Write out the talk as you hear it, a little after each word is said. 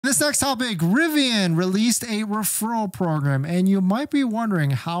This next topic, Rivian released a referral program, and you might be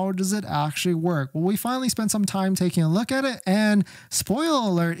wondering, how does it actually work? Well, we finally spent some time taking a look at it, and spoiler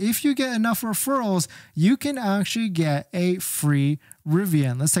alert, if you get enough referrals, you can actually get a free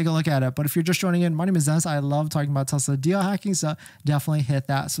Rivian. Let's take a look at it. But if you're just joining in, my name is Dennis. I love talking about Tesla deal hacking, so definitely hit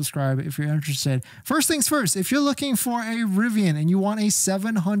that subscribe if you're interested. First things first, if you're looking for a Rivian and you want a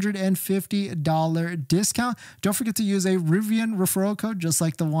 $750 discount, don't forget to use a Rivian referral code, just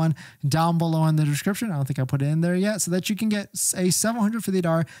like the one down below in the description. I don't think I put it in there yet, so that you can get a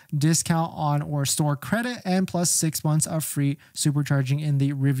 $750 discount on or store credit and plus 6 months of free supercharging in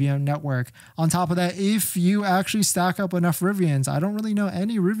the Rivian network. On top of that, if you actually stack up enough Rivians, I don't really know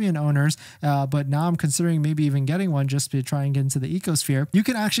any Rivian owners, but now I'm considering maybe even getting one just to try and get into the ecosphere. You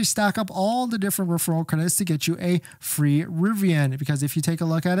can actually stack up all the different referral credits to get you a free Rivian, because if you take a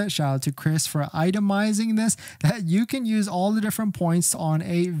look at it, shout out to Chris for itemizing this, that you can use all the different points on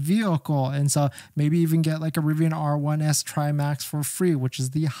a vehicle, and so maybe even get like a Rivian R1S Tri-Max for free, which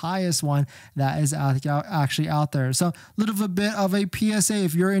is the highest one that is actually out there. So a little bit of a PSA,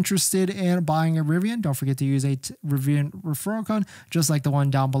 if you're interested in buying a Rivian, don't forget to use a Rivian referral code, just like the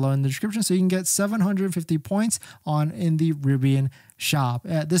one down below in the description, so you can get 750 points in the Rivian shop.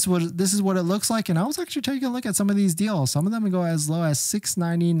 This is what it looks like, and I was actually taking a look at some of these deals. Some of them go as low as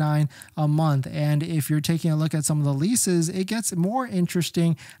 $6.99 a month, and if you're taking a look at some of the leases, it gets more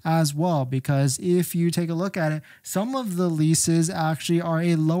interesting as well, because if you take a look at it, some of the leases actually are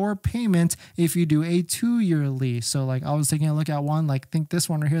a lower payment if you do a 2-year lease. So like I was taking a look at one, like I think this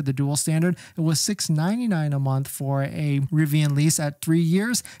one right here, the dual standard, it was $6.99 a month for a Rivian lease at 3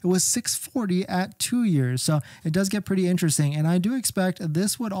 years. It was $6.40 at 2 years. So it does get pretty interesting, and I do expect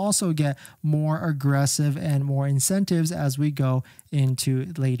this would also get more aggressive and more incentives as we go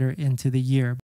into later into the year.